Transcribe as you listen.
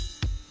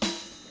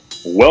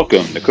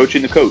Welcome to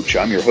Coaching the Coach.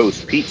 I'm your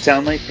host, Pete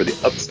Townley, for the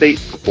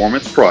Upstate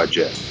Performance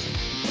Project.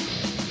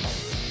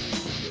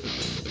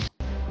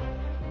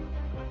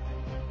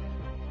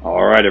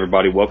 All right,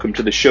 everybody, welcome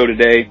to the show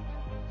today.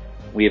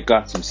 We have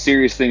got some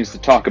serious things to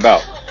talk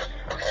about.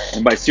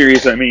 And by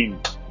serious, I mean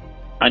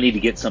I need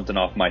to get something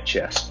off my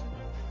chest.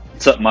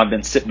 It's something I've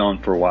been sitting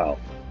on for a while.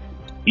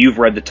 You've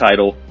read the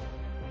title.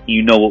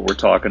 You know what we're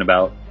talking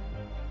about.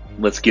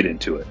 Let's get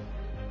into it.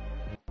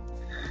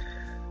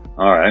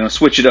 All right, I'm going to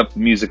switch it up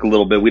music a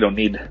little bit. We don't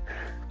need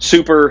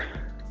super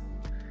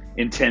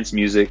intense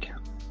music.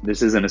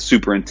 This isn't a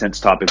super intense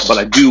topic, but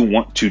I do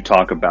want to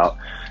talk about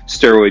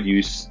steroid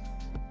use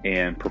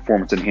and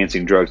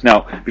performance-enhancing drugs.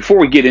 Now, before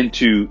we get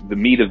into the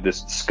meat of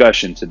this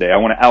discussion today, I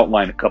want to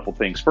outline a couple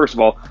things. First of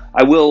all,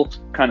 I will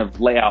kind of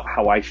lay out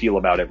how I feel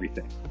about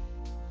everything.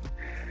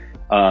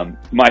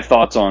 My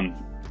thoughts on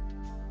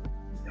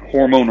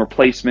hormone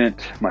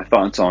replacement, my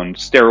thoughts on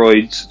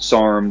steroids,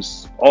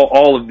 SARMs,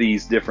 all of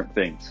these different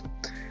things.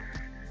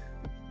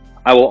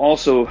 I will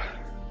also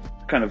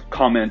kind of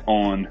comment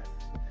on,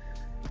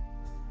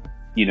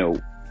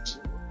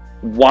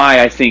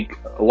 why I think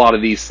a lot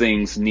of these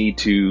things need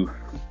to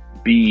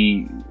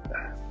be,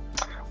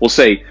 we'll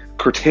say,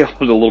 curtailed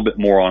a little bit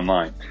more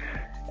online.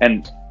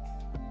 And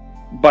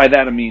by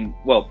that I mean,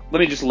 well, let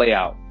me just lay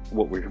out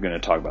what we're going to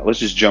talk about. Let's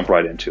just jump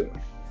right into it.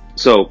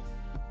 So,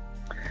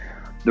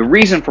 the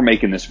reason for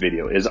making this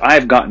video is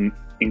I've gotten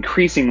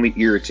increasingly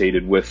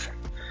irritated with,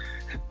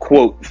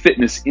 quote,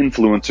 fitness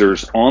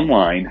influencers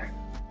online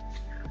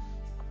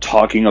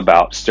talking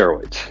about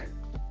steroids.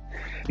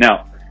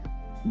 Now,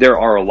 there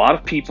are a lot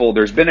of people,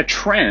 there's been a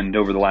trend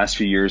over the last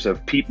few years of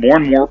more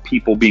and more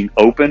people being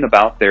open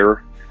about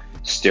their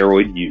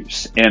steroid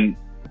use. And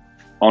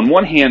on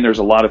one hand, there's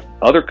a lot of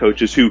other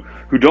coaches who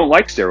don't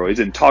like steroids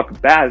and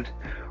talk bad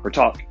or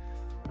talk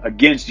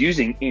against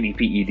using any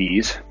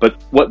PEDs,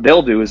 but what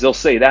they'll do is they'll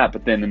say that,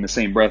 but then in the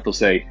same breath they'll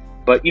say,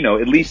 but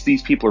at least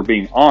these people are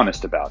being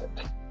honest about it.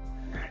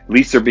 At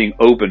least they're being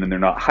open and they're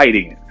not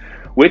hiding it.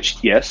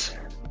 Which, yes,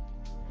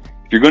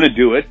 if you're going to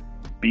do it,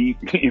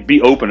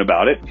 be open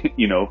about it.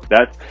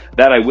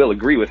 That I will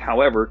agree with.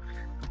 However,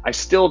 I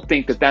still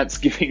think that that's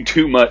giving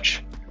too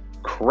much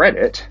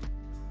credit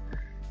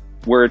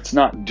where it's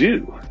not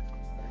due.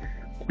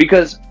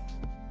 Because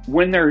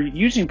when they're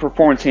using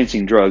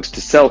performance-enhancing drugs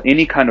to sell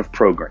any kind of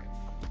program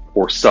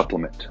or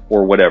supplement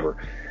or whatever,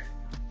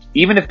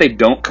 even if they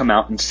don't come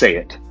out and say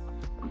it,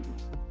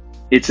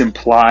 it's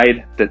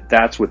implied that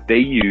that's what they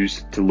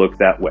use to look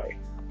that way.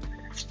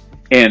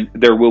 And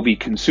there will be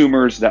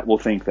consumers that will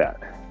think that.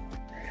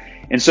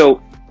 And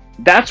so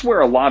that's where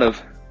a lot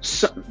of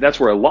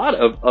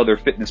other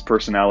fitness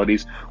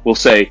personalities will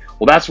say,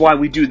 well, that's why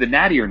we do the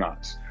natty or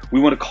nots. We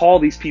want to call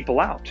these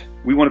people out.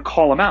 We want to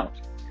call them out.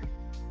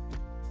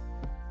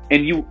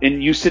 And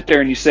you sit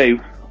there and you say,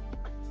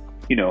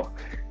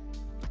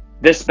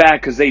 this bad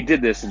because they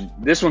did this, and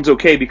this one's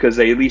okay because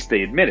at least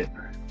they admit it.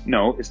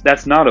 No,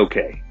 that's not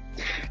okay.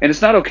 And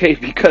it's not okay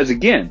because,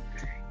 again,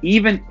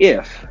 even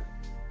if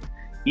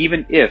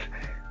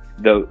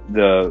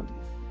the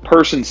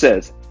person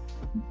says,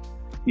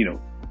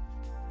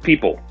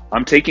 people,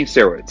 I'm taking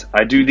steroids,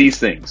 I do these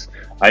things,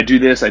 I do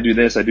this, I do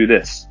this, I do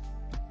this.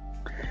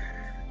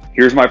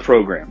 Here's my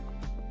program.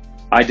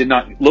 I did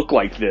not look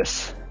like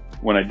this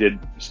when I did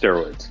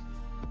steroids,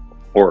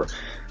 or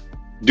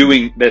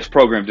doing this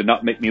program did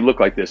not make me look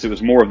like this. It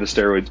was more of the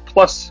steroids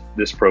plus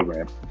this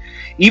program.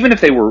 Even if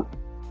they were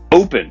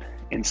open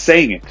and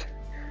saying it,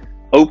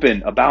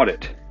 open about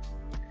it,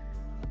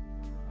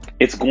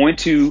 it's going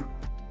to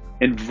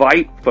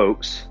invite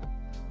folks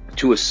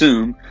to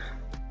assume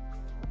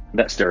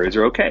that steroids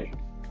are okay.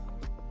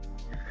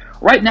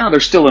 Right now, they're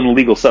still an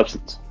illegal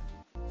substance.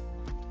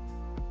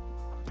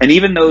 And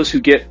even those who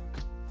get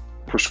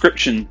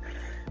prescription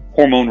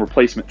hormone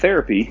replacement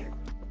therapy,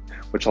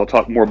 which I'll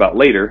talk more about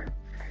later,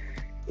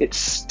 it's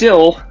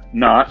still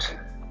not,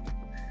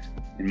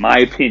 in my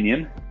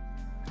opinion,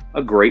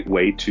 a great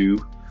way to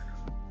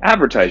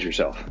advertise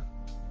yourself.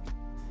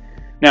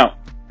 Now,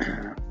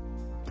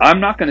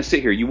 I'm not going to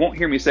sit here. You won't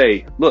hear me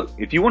say, look,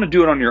 if you want to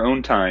do it on your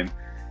own time,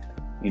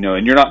 and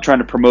you're not trying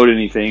to promote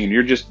anything, and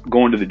you're just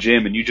going to the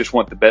gym and you just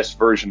want the best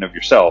version of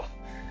yourself,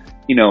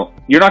 you're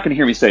not going to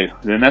hear me say,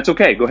 then that's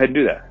okay, go ahead and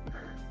do that.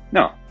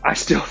 No, I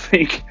still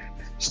think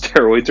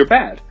steroids are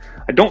bad.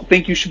 I don't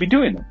think you should be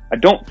doing them. I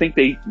don't think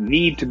they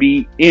need to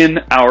be in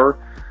our,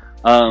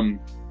 I don't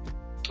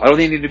think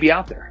they need to be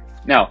out there.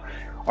 Now,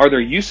 are there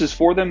uses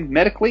for them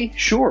medically?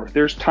 Sure,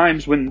 there's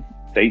times when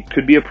they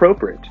could be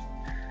appropriate.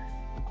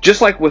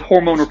 Just like with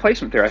hormone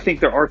replacement therapy, I think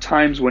there are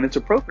times when it's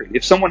appropriate.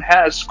 If someone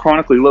has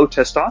chronically low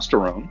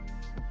testosterone,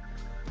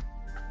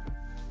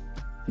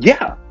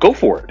 yeah, go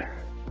for it.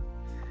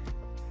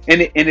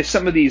 And if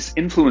some of these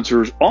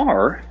influencers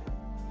are,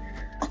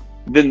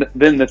 then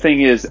the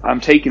thing is,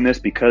 I'm taking this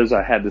because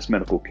I had this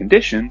medical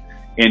condition,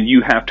 and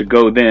you have to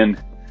go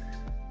then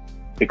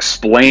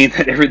explain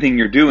that everything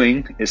you're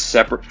doing is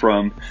separate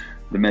from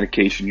the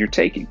medication you're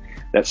taking.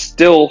 That's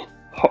still,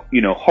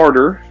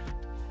 harder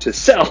to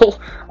sell,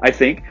 I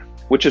think,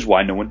 which is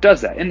why no one does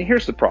that. And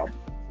here's the problem.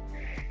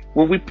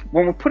 When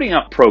we're putting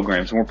out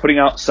programs and we're putting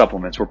out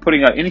supplements, we're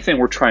putting out anything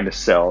we're trying to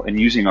sell and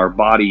using our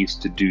bodies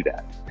to do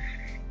that,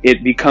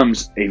 it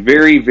becomes a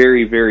very,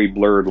 very, very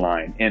blurred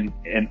line. And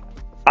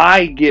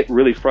I get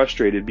really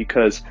frustrated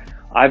because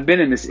I've been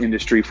in this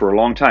industry for a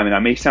long time, and I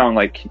may sound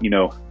like,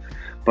 a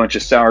bunch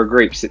of sour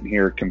grapes sitting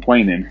here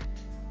complaining,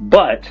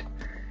 but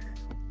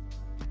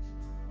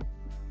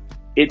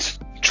it's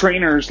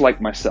trainers like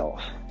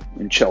myself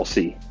and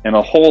Chelsea and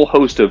a whole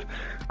host of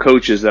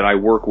coaches that I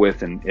work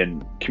with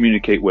and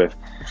communicate with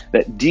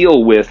that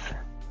deal with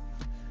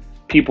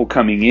people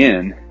coming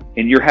in,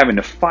 and you're having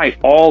to fight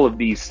all of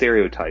these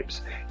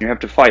stereotypes. You have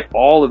to fight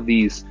all of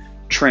these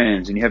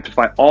trends, and you have to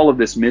fight all of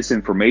this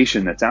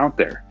misinformation that's out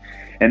there.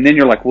 And then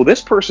you're like, well,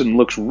 this person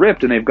looks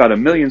ripped and they've got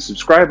 1 million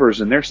subscribers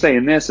and they're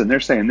saying this and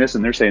they're saying this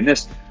and they're saying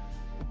this.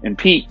 And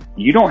Pete,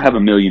 you don't have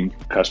 1 million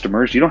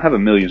customers. You don't have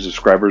 1 million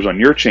subscribers on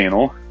your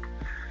channel.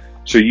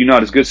 So you're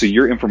not as good. So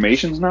your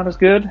information's not as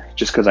good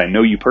just because I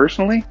know you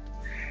personally.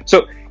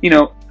 So,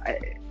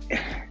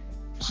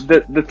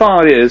 the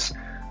thought is,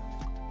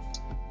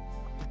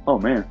 oh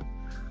man,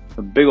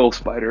 a big old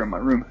spider in my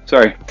room.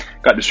 Sorry,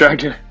 got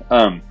distracted.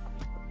 The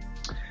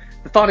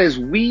thought is,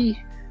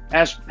 we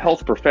as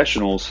health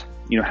professionals,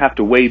 have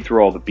to wade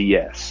through all the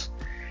BS.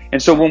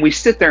 And so when we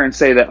sit there and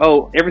say that,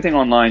 oh, everything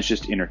online is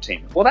just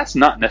entertainment, well, that's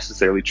not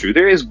necessarily true.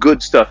 There is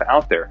good stuff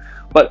out there.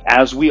 But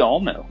as we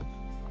all know,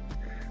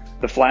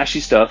 the flashy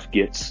stuff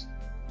gets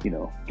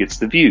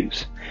the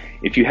views.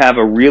 If you have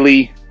a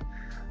really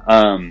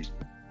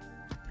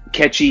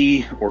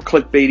catchy or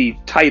clickbaity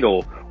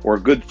title or a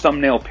good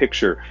thumbnail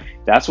picture,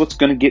 that's what's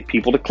going to get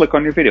people to click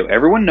on your video.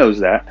 Everyone knows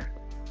that,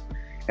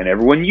 and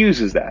everyone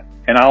uses that.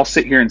 And I'll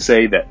sit here and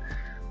say that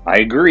I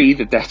agree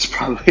that that's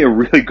probably a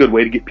really good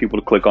way to get people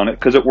to click on it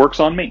because it works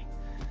on me.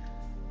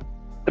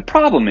 The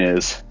problem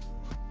is,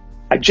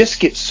 I just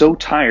get so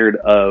tired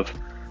of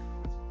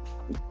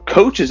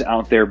coaches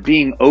out there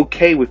being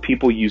okay with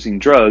people using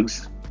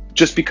drugs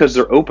just because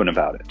they're open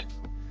about it.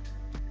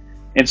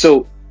 And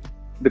so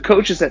the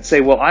coaches that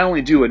say, well, I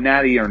only do a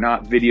natty or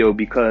not video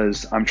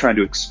because I'm trying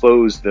to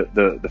expose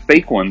the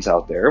fake ones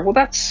out there, well,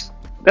 that's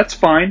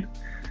fine.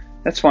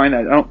 That's fine.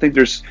 I don't think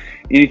there's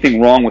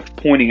anything wrong with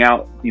pointing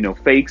out,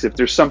 fakes. If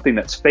there's something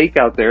that's fake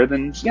out there,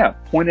 then yeah,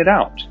 point it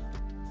out.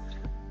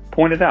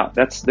 Point it out.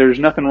 There's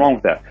nothing wrong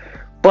with that.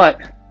 But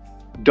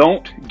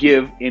don't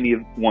give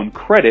anyone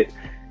credit,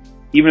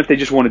 even if they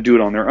just want to do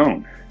it on their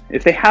own.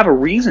 If they have a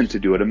reason to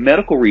do it, a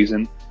medical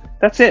reason,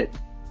 that's it.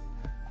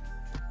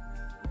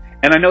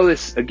 And I know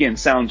this, again,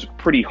 sounds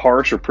pretty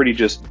harsh or pretty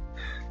just,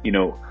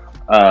 like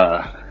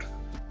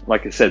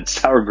I said,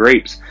 sour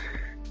grapes,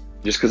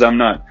 just because I'm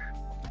not,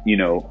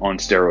 on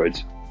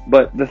steroids.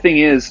 But the thing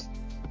is,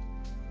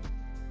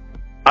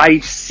 I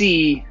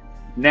see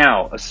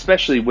now,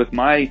 especially with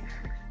my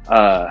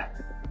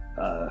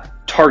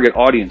target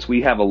audience,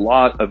 we have a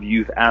lot of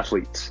youth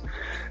athletes.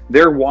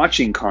 They're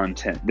watching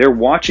content. They're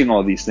watching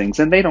all these things,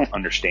 and they don't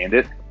understand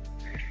it.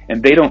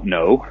 And they don't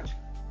know.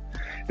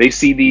 They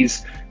see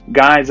these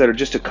guys that are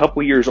just a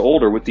couple years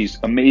older with these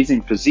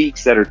amazing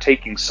physiques that are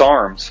taking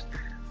SARMs,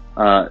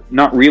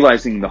 not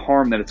realizing the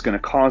harm that it's going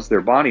to cause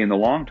their body in the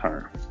long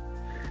term.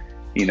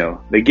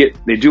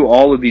 They do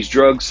all of these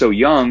drugs so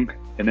young,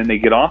 and then they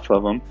get off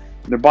of them,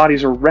 and their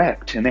bodies are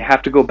wrecked, and they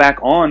have to go back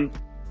on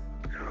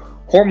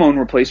hormone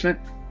replacement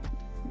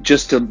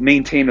just to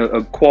maintain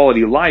a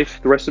quality of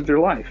life the rest of their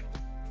life.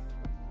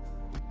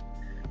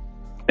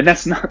 And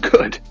that's not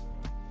good.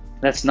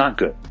 That's not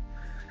good.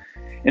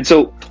 And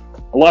so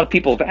a lot of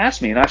people have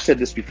asked me, and I've said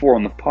this before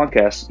on the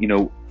podcast,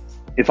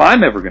 if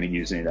I'm ever going to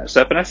use any of that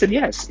stuff. And I said,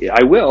 yes,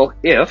 I will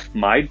if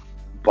my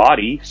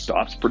body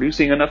stops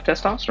producing enough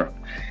testosterone.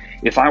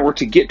 If I were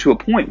to get to a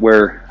point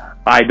where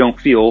I don't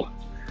feel,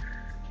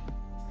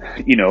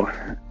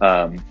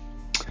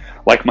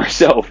 like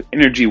myself,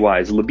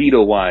 energy-wise,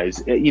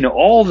 libido-wise,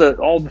 all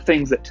the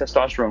things that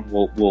testosterone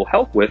will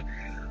help with,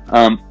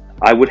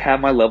 I would have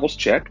my levels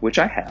checked, which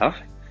I have.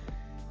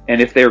 And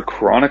if they're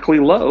chronically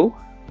low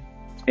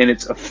and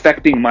it's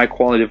affecting my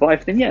quality of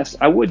life, then yes,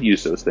 I would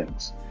use those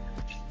things.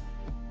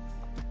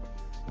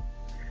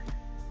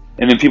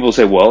 And then people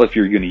say, well, if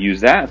you're going to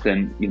use that,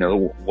 then,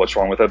 what's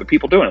wrong with other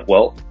people doing it?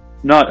 Well,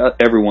 not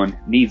everyone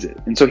needs it.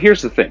 And so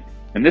here's the thing.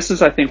 And this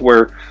is, I think,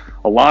 where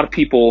a lot of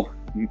people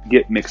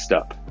get mixed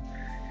up.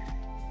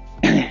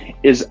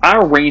 Is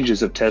our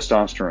ranges of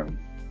testosterone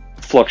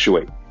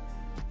fluctuate.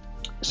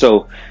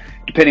 So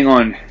depending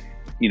on,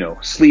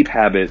 sleep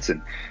habits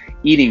and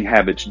eating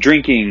habits,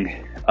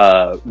 drinking,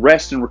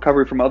 rest and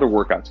recovery from other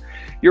workouts,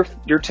 your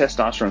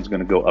testosterone is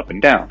going to go up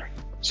and down.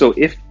 So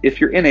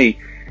if you're in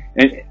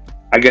and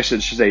I guess I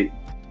should say,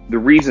 the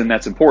reason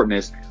that's important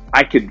is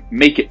I could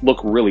make it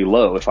look really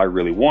low if I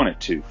really wanted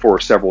to for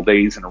several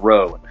days in a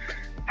row and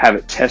have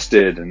it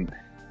tested and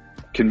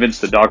convince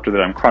the doctor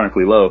that I'm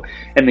chronically low,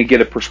 and they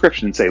get a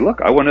prescription and say, look,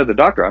 I want to know the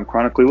doctor, I'm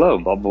chronically low,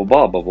 blah, blah,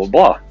 blah, blah, blah,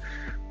 blah.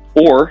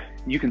 Or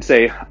you can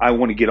say, I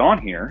want to get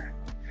on here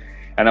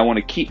and I want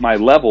to keep my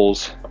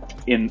levels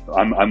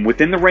I'm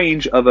within the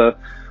range of a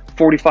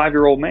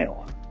 45-year-old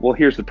male. Well,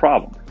 here's the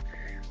problem.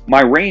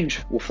 My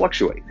range will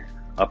fluctuate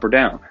up or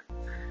down.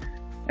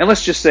 And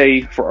let's just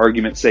say, for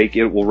argument's sake,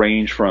 it will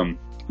range from,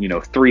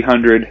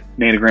 300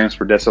 nanograms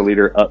per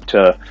deciliter up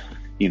to,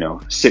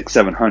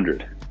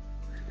 600-700.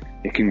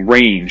 It can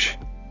range.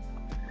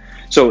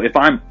 So if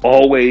I'm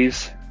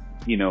always,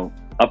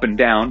 up and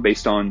down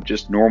based on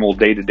just normal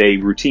day-to-day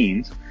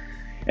routines,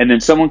 and then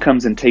someone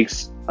comes and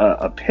takes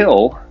a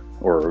pill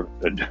or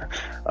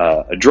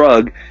a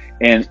drug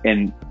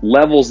and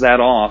levels that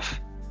off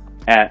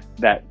at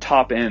that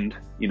top end,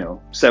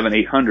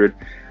 700-800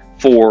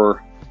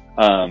 for,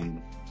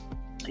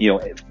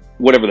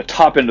 whatever the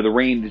top end of the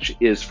range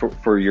is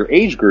for your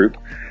age group,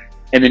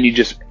 and then you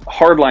just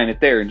hardline it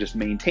there and just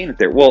maintain it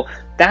there. Well,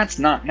 that's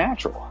not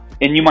natural.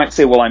 And you might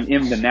say, well, I'm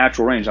in the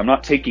natural range. I'm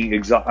not taking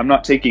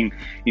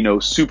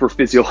super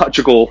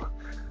physiological,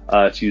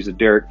 to use a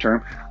Derek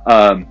term,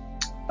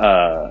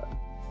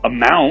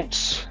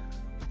 amounts.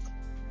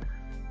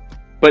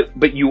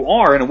 But you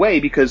are, in a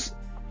way, because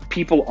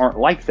people aren't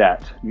like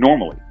that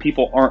normally.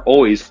 People aren't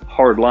always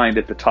hard-lined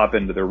at the top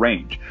end of their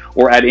range,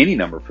 or at any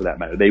number for that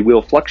matter. They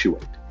will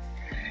fluctuate.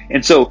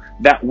 And so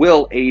that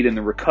will aid in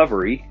the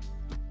recovery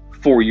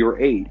for your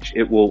age.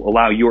 It will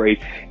allow your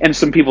age. And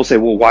some people say,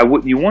 well, why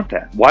wouldn't you want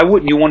that? Why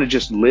wouldn't you want to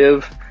just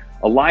live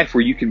a life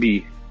where you can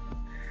be,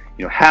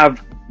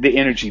 have the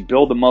energy,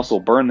 build the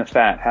muscle, burn the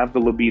fat, have the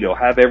libido,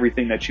 have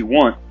everything that you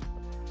want,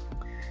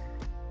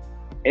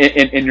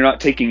 and you're not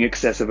taking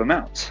excessive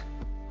amounts?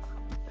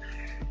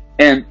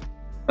 And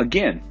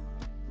again,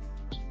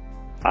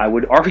 I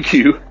would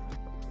argue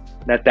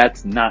that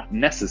that's not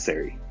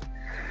necessary.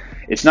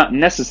 It's not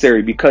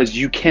necessary because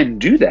you can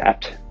do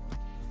that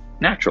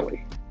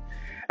naturally.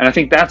 And I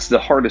think that's the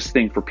hardest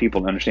thing for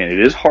people to understand. It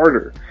is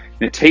harder,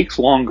 and it takes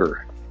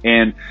longer,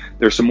 and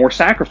there's some more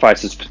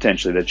sacrifices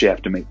potentially that you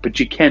have to make, but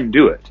you can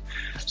do it.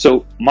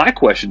 So my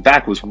question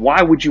back was,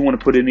 why would you want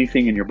to put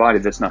anything in your body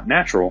that's not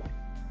natural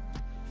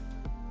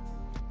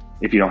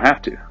if you don't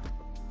have to?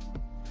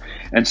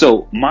 And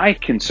so my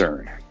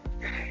concern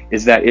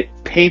is that it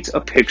paints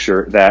a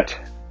picture that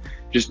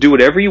just do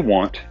whatever you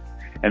want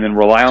and then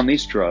rely on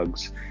these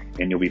drugs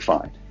and you'll be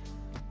fine.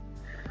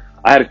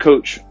 I had a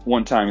coach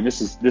one time, and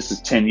this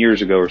is 10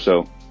 years ago or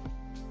so,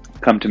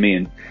 come to me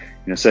and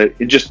said,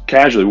 just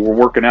casually, we're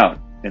working out,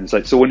 and it's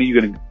like, so when are you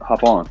going to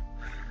hop on?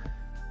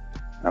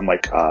 I'm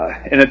like,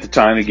 and at the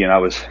time, again, I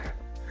was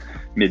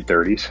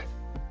mid-30s.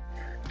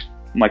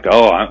 I'm like,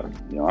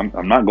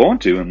 I'm not going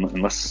to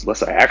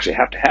unless I actually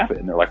have to have it.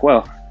 And they're like,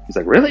 well, he's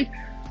like, really?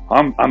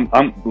 I'm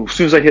as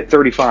soon as I hit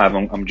 35,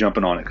 I'm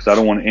jumping on it because I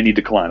don't want any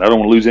decline. I don't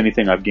want to lose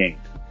anything I've gained.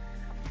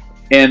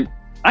 And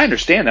I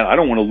understand that. I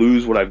don't want to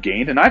lose what I've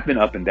gained, and I've been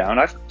up and down.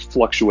 I've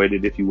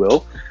fluctuated, if you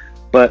will.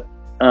 But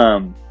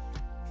the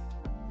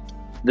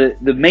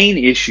main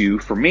issue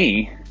for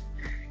me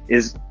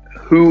is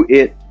who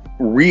it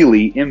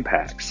really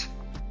impacts.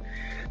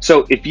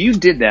 So if you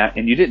did that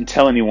and you didn't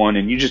tell anyone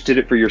and you just did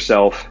it for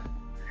yourself,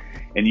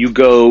 and you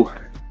go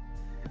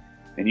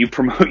and you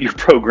promote your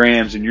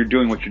programs and you're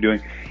doing what you're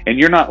doing, and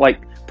you're not like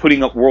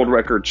putting up world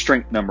record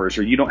strength numbers,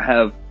 or you don't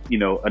have, an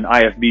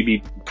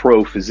IFBB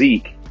pro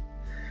physique,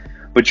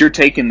 but you're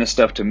taking this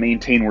stuff to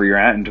maintain where you're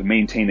at and to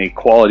maintain a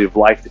quality of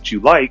life that you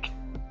like,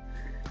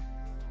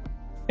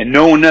 and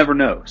no one ever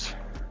knows,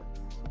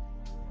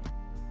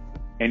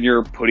 and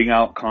you're putting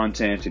out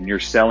content and you're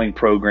selling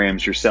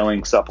programs, you're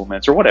selling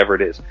supplements or whatever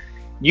it is,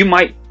 you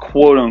might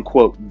quote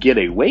unquote get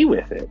away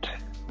with it,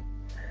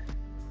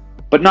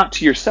 but not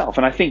to yourself.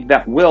 And I think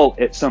that will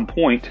at some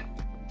point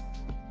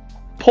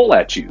pull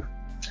at you,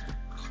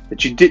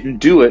 that you didn't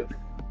do it.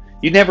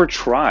 You never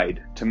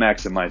tried to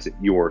maximize it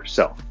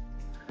yourself.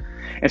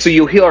 And so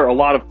you'll hear a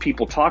lot of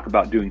people talk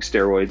about doing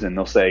steroids, and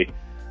they'll say,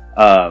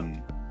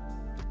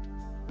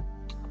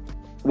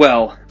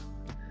 well,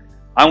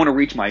 I want to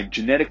reach my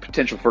genetic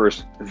potential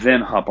first,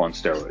 then hop on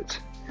steroids.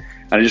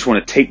 And I just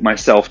want to take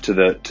myself to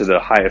the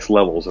highest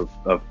levels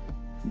of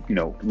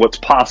what's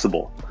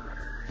possible.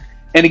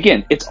 And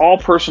again, it's all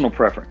personal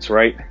preference,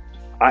 right?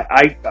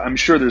 I'm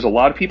sure there's a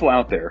lot of people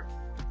out there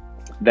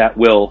that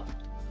will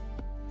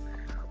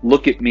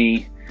look at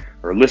me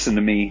or listen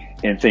to me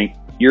and think,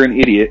 you're an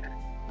idiot,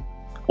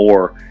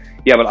 or,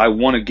 yeah, but I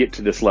want to get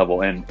to this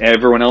level and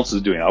everyone else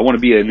is doing it. I want to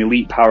be an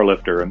elite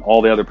powerlifter and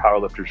all the other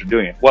powerlifters are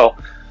doing it. Well,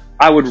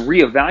 I would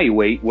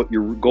reevaluate what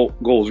your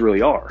goals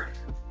really are.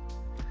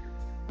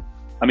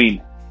 I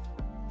mean,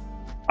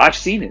 I've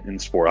seen it in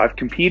sport. I've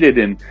competed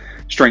in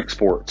strength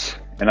sports,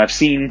 and I've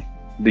seen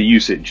the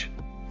usage.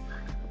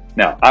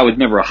 Now, I was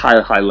never a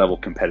high level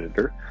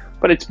competitor,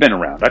 but it's been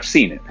around. I've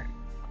seen it.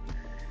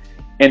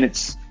 And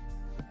it's,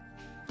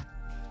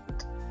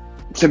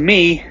 to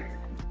me,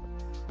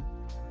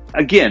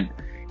 again,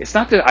 it's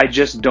not that I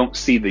just don't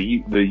see the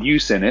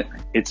use in it.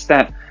 It's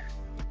that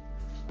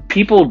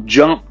people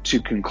jump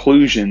to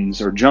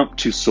conclusions or jump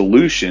to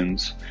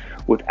solutions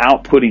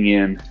without putting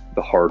in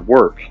the hard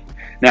work.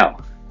 Now,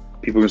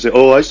 people are going to say,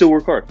 oh, I still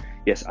work hard.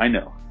 Yes, I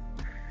know.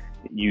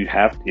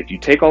 If you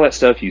take all that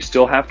stuff, you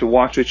still have to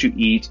watch what you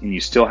eat, and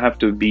you still have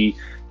to be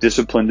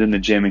disciplined in the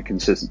gym and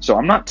consistent. So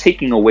I'm not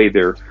taking away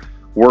their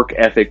work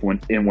ethic when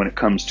it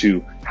comes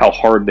to how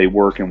hard they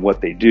work and what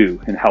they do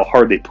and how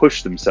hard they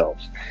push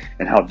themselves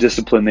and how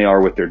disciplined they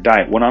are with their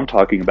diet. What I'm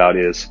talking about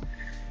is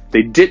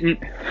they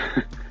didn't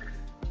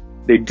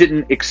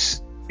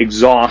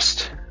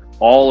exhaust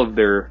all of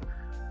their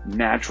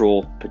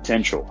natural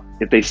potential.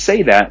 If they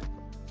say that,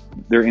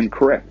 they're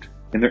incorrect.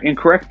 And they're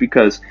incorrect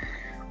because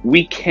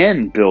we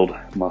can build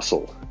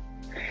muscle.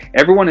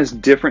 Everyone is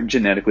different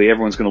genetically.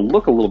 Everyone's going to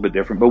look a little bit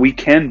different, but we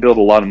can build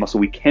a lot of muscle.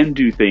 We can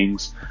do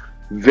things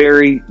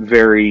very,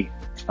 very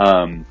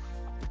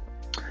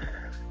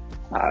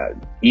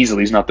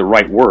easily is not the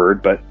right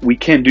word, but we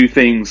can do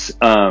things.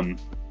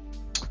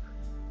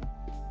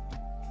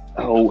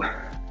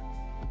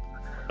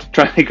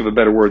 Trying to think of a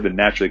better word than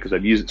naturally because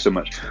I've used it so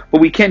much. But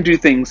we can do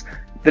things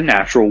the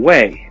natural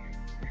way.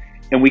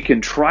 And we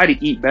can try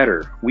to eat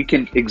better. We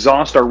can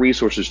exhaust our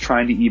resources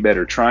trying to eat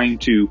better, trying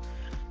to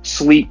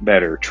sleep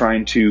better,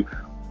 trying to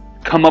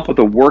come up with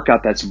a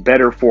workout that's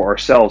better for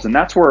ourselves. And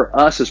that's where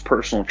us as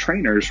personal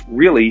trainers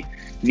really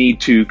need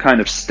to kind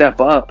of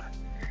step up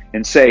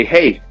and say,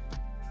 hey,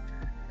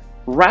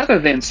 rather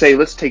than say,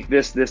 let's take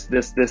this,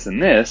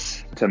 and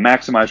this to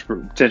maximize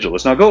potential.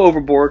 Let's not go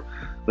overboard.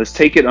 Let's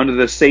take it under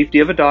the safety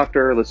of a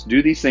doctor. Let's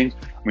do these things.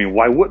 I mean,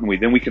 why wouldn't we?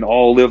 Then we can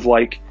all live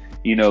like,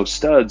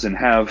 studs and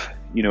have,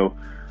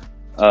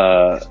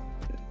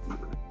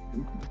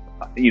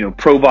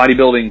 pro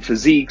bodybuilding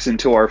physiques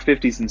into our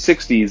 50s and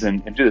 60s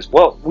and do this.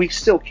 Well, we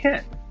still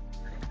can.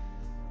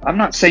 I'm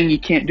not saying you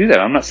can't do that.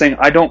 I'm not saying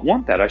I don't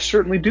want that. I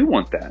certainly do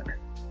want that.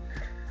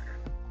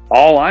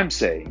 All I'm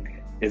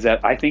saying is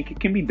that I think it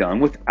can be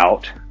done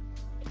without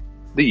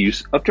the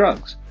use of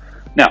drugs.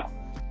 Now,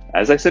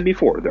 as I said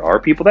before, there are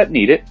people that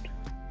need it,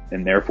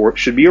 and therefore it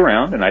should be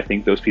around, and I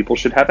think those people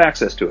should have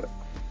access to it.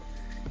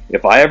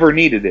 If I ever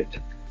needed it,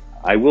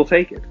 I will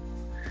take it.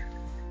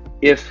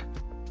 If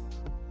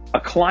a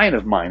client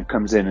of mine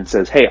comes in and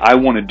says, hey, I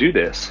want to do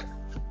this,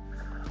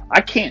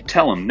 I can't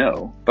tell them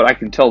no, but I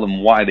can tell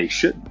them why they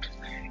shouldn't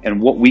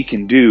and what we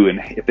can do. And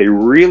if they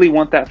really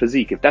want that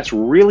physique, if that's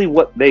really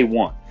what they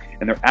want,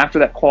 and they're after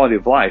that quality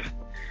of life,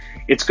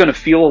 it's going to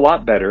feel a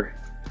lot better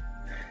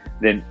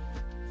than,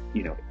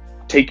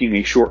 taking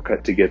a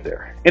shortcut to get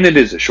there. And it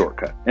is a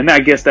shortcut. And I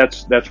guess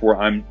that's where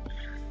I'm,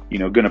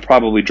 going to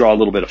probably draw a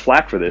little bit of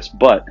flack for this,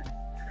 but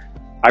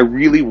I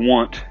really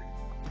want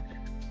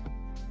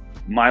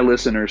my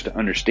listeners to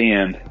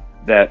understand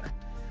that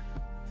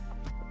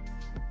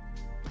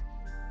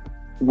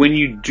when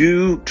you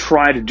do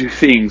try to do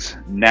things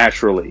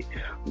naturally,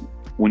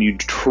 when you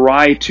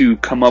try to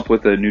come up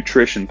with a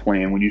nutrition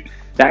plan,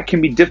 that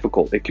can be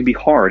difficult. It can be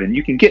hard, and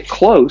you can get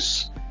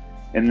close,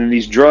 and then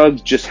these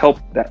drugs just help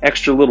that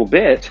extra little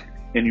bit,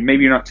 and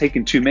maybe you're not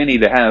taking too many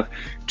to have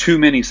too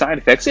many side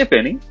effects, if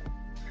any.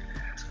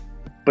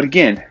 But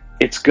again,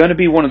 it's going to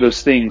be one of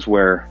those things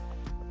where,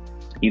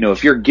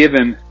 if you're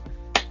given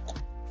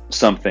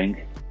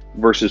something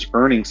versus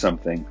earning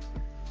something,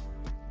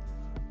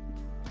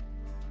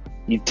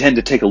 you tend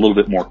to take a little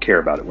bit more care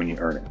about it when you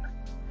earn it.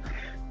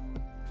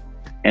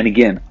 And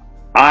again,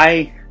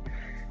 I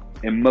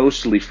am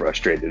mostly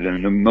frustrated,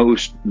 and the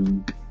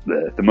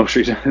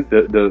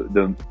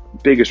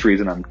biggest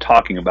reason I'm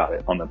talking about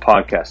it on the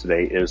podcast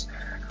today is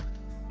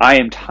I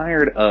am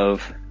tired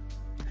of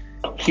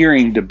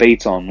hearing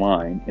debates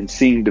online and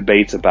seeing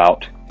debates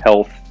about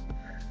health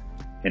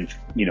and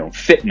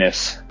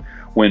fitness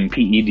when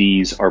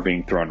PEDs are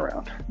being thrown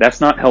around.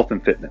 That's not health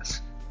and fitness.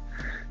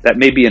 That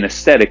may be an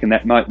aesthetic, and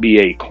that might be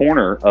a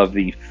corner of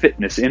the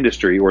fitness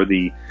industry or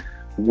the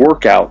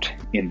workout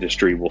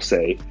industry, we'll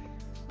say,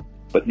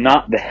 but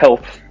not the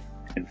health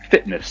and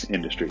fitness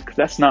industry, because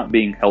that's not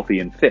being healthy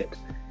and fit.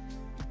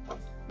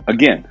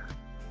 Again,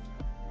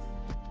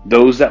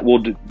 those that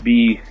will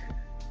be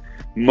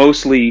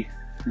mostly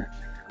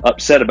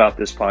upset about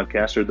this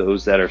podcast are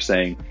those that are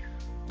saying,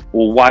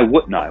 well, why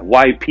wouldn't I?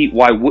 Why, Pete,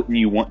 why wouldn't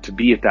you want to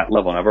be at that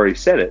level? And I've already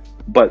said it,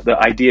 but the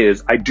idea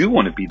is I do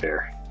want to be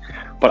there.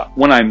 But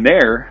when I'm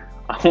there,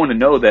 I want to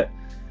know that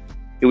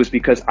it was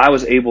because I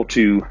was able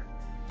to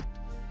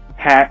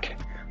hack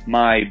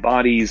my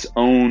body's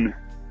own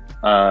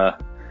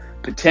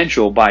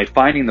potential by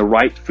finding the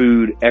right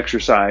food,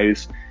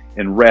 exercise,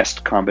 and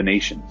rest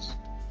combinations.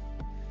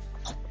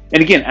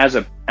 And again, as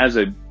a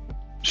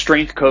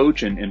strength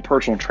coach and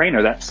personal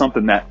trainer, that's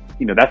something that,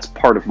 that's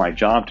part of my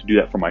job to do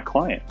that for my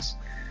clients.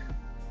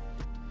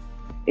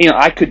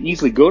 I could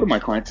easily go to my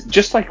clients,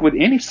 just like with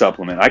any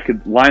supplement. I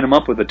could line them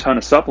up with a ton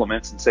of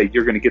supplements and say,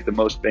 you're going to get the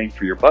most bang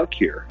for your buck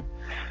here.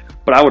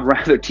 But I would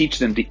rather teach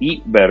them to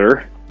eat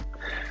better,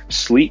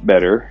 sleep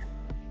better,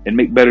 and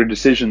make better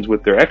decisions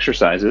with their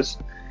exercises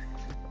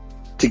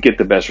to get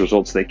the best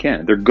results they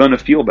can. They're going to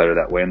feel better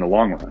that way in the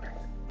long run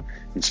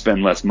and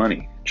spend less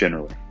money,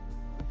 generally.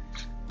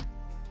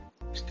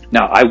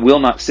 Now, I will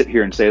not sit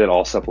here and say that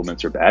all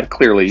supplements are bad.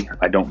 Clearly,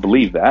 I don't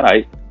believe that.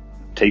 I've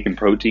taken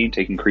protein,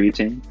 taken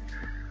creatine.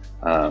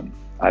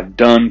 I've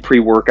done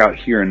pre-workout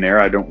here and there.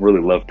 I don't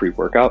really love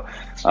pre-workout.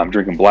 I'm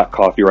drinking black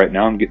coffee right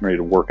now. I'm getting ready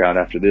to work out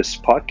after this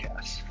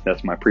podcast.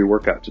 That's my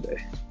pre-workout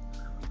today.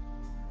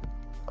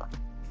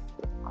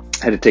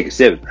 I had to take a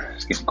sip.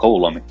 It's getting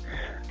cold on me.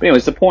 But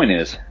anyways, the point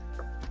is,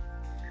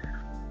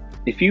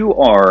 if you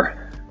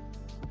are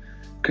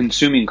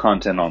consuming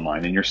content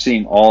online and you're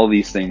seeing all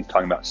these things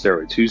talking about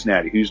steroids, who's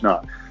natty, who's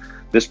not,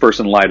 this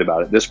person lied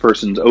about it, this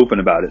person's open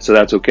about it, so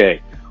that's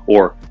okay,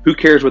 or who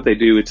cares what they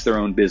do, it's their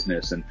own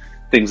business, and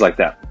things like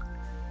that.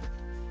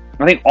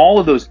 I think all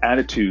of those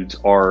attitudes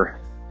are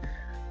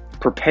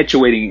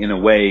perpetuating, in a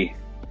way,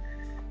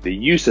 the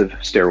use of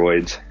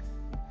steroids,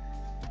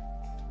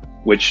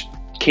 which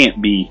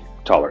can't be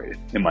tolerated,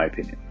 in my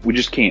opinion. We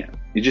just can't.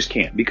 You just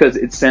can't, because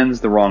it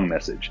sends the wrong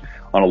message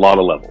on a lot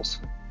of levels.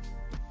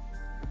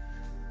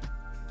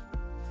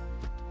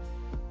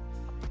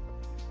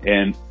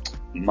 And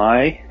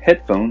my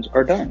headphones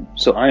are done,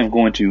 so I am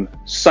going to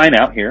sign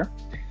out here.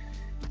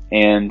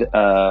 And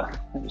that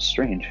was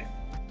strange.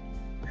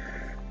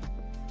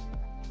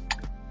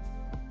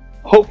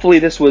 Hopefully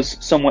this was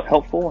somewhat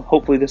helpful.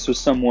 Hopefully this was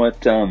somewhat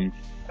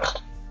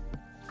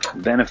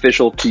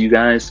beneficial to you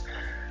guys.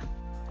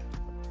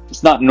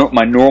 It's not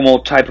my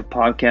normal type of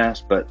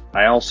podcast, but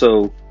I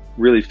also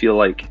really feel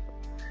like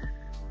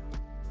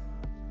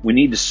we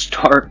need to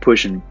start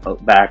pushing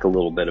back a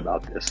little bit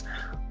about this.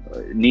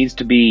 It needs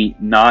to be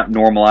not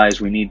normalized.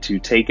 We need to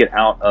take it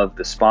out of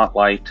the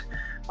spotlight.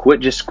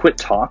 Quit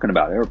talking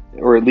about it,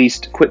 or at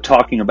least quit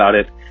talking about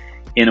it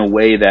in a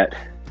way that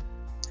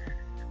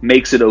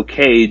makes it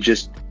okay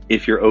just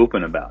if you're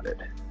open about it.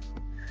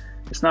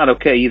 It's not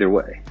okay either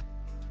way.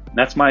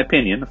 That's my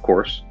opinion, of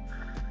course.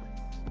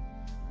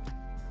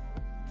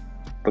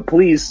 But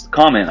please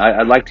comment.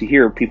 I'd like to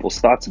hear people's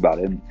thoughts about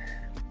it.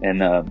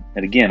 And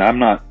again, I'm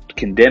not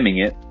condemning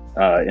it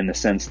in the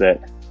sense that,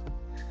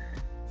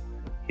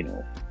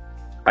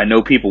 I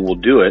know people will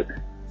do it,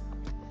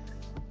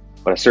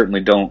 but I certainly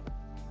don't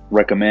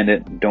recommend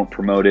it, don't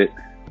promote it.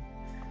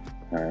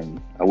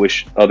 I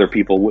wish other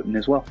people wouldn't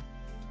as well.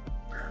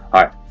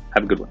 All right,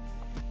 have a good one.